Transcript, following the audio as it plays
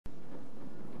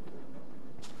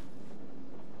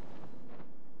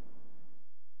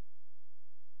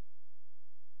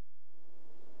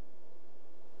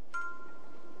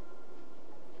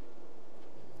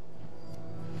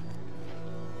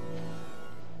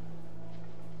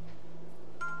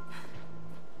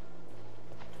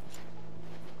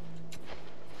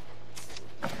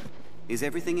Is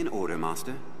everything in order,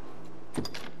 Master?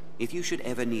 If you should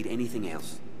ever need anything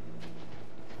else...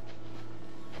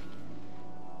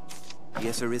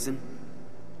 Yes, Arisen?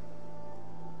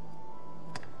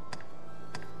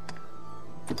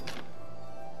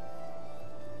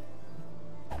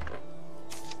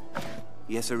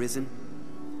 Yes, Arisen?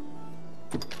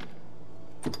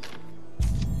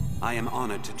 I am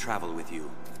honored to travel with you.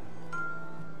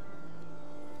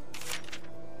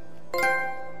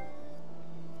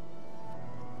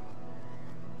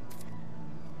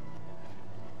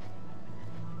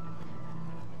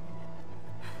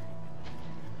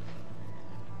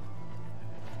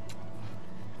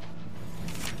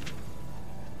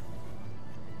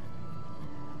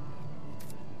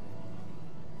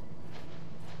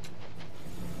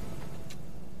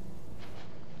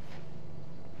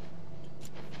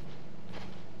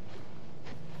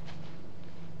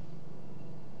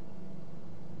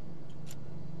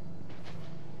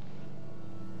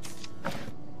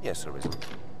 Yes, Arisen.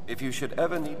 If you should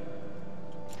ever need...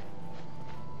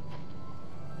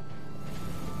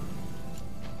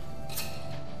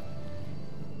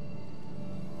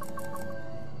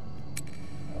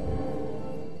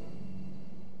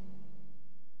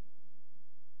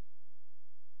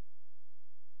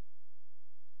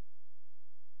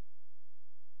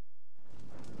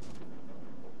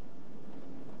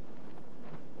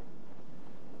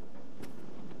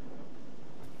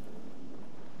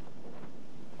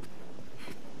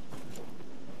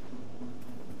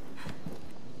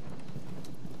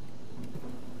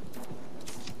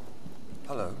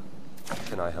 Hello.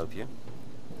 Can I help you?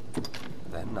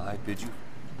 Then I bid you...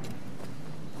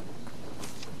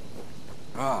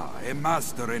 Ah, a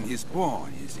master in his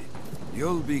pawn, is it?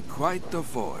 You'll be quite the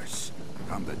force,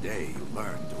 come the day you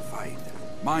learn to fight.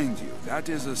 Mind you, that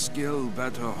is a skill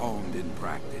better honed in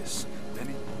practice.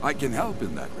 I can help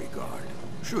in that regard,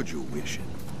 should you wish it.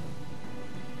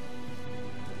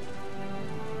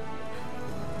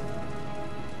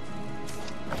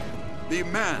 The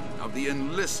men of the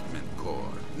Enlistment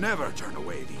Corps never turn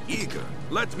away the eager.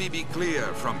 Let me be clear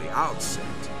from the outset.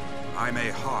 I'm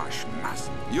a harsh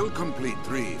master. You'll complete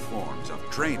 3 forms of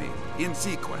training in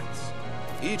sequence.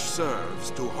 Each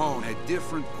serves to hone a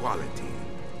different quality.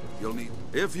 You'll need...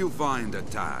 If you find a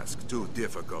task too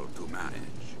difficult to manage,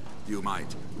 you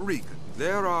might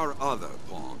There are other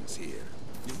pawns here.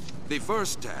 The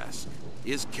first task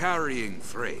is carrying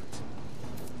freight.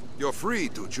 You're free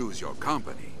to choose your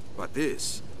company. But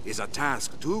this is a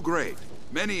task too great.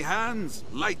 Many hands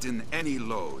lighten any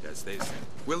load, as they say.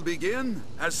 We'll begin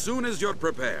as soon as you're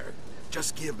prepared.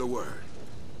 Just give the word.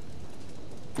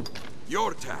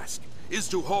 Your task is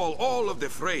to haul all of the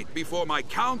freight before my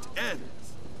count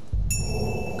ends.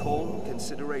 Calm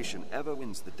consideration ever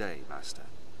wins the day, Master.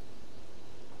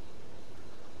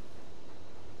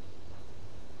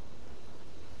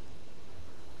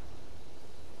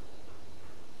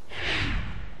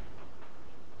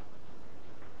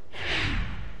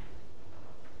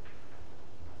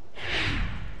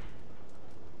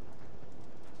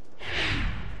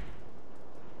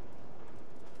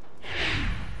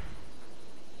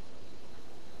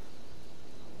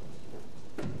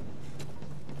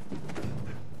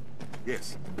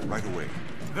 Yes, right away.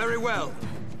 Very well.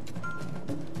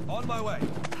 On my way.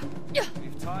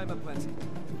 We've time aplenty.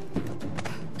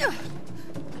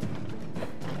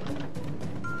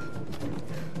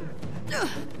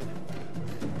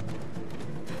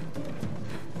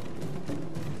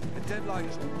 The deadline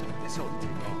is... This ought to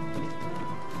take long.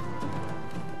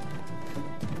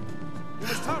 We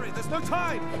must hurry, there's no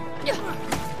time!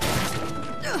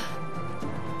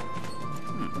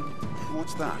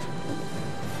 What's that?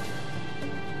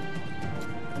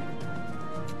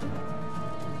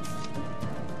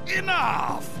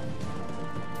 Enough!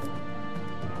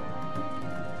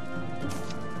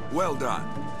 Well done.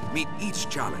 Meet each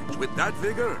challenge with that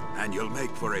vigor, and you'll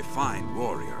make for a fine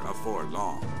warrior afore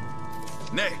long.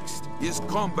 Next is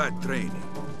combat training.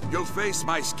 You'll face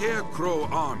my Scarecrow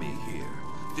army here.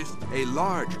 A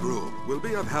large group will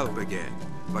be of help again,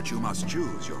 but you must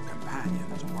choose your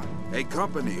companions. A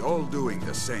company all doing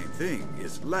the same thing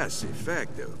is less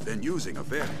effective than using a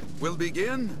fair. We'll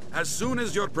begin as soon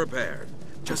as you're prepared.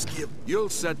 You'll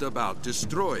set about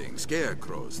destroying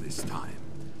scarecrows this time.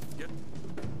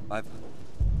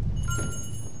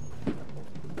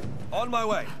 On my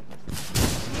way.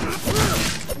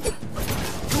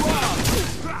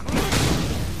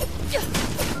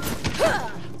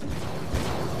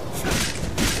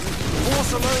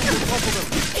 Force alone will topple them.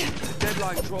 The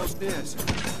deadline draws near.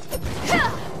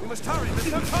 We must hurry,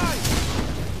 there's no time!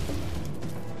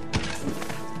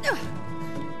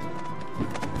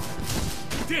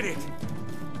 Did it!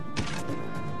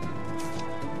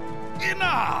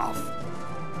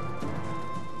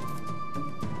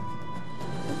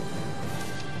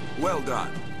 Well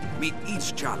done. Meet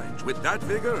each challenge with that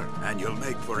vigor, and you'll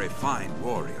make for a fine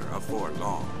warrior afore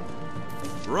long.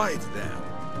 Right then.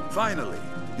 Finally,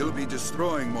 you'll be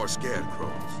destroying more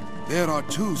scarecrows. There are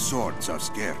two sorts of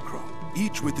scarecrow,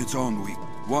 each with its own weakness.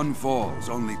 One falls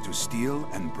only to steel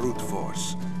and brute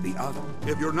force. The other,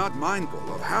 if you're not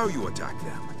mindful of how you attack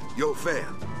them, you'll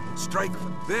fail. Strike,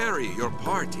 vary your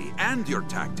party and your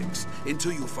tactics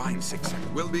until you find success.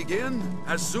 We'll begin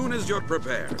as soon as you're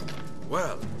prepared.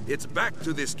 Well, it's back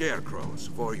to the scarecrows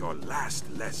for your last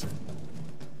lesson.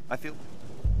 I feel...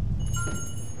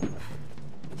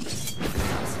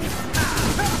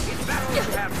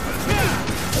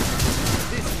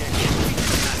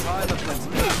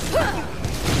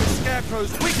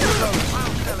 Scarecrow's weak to those.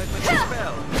 I'll tell it with a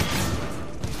spell.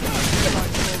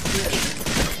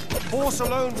 Force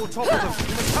alone will topple them.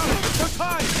 We must hurry. There's no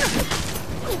time.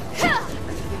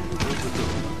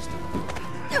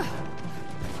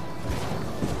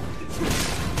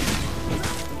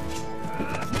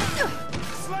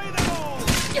 Slay them all.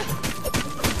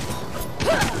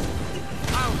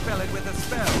 I'll fell it with a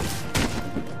spell.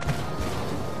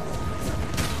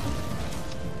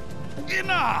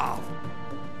 Enough!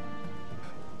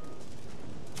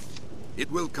 It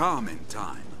will come in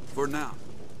time. For now.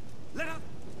 Let up!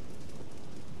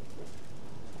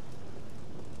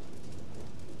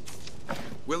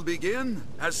 We'll begin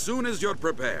as soon as you're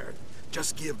prepared.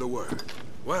 Just give the word.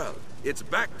 Well, it's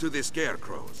back to the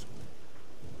scarecrows.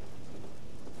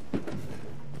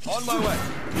 On my way.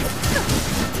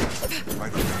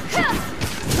 Right away.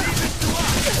 Leave it to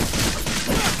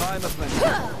us! Time of plenty.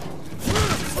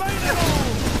 Slay them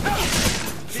all!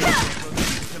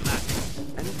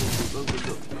 Anything to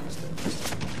overlook, Master?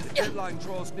 The deadline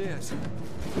draws near.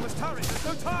 We must hurry, there's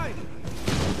no time!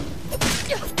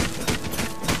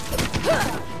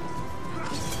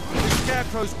 The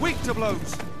scarecrow's weak to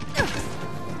blows!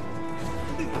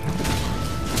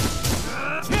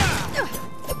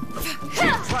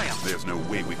 Triumph! There's no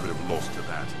way we could have lost to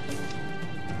that.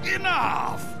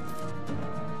 Enough!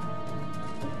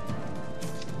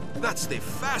 That's the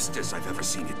fastest I've ever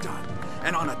seen it done.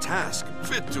 And on a task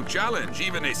fit to challenge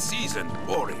even a seasoned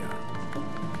warrior.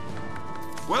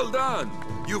 Well done!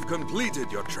 You've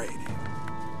completed your training.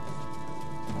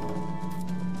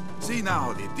 See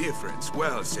now the difference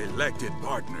well-selected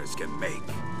partners can make.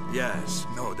 Yes,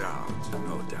 no doubt,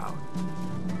 no doubt.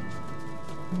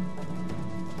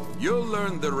 You'll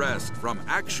learn the rest from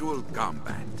actual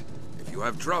combat. If you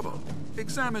have trouble,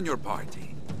 examine your party.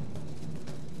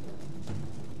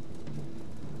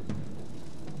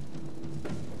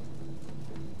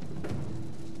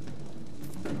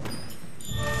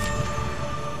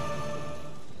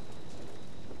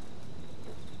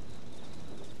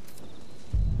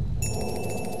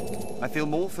 I feel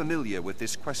more familiar with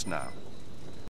this quest now.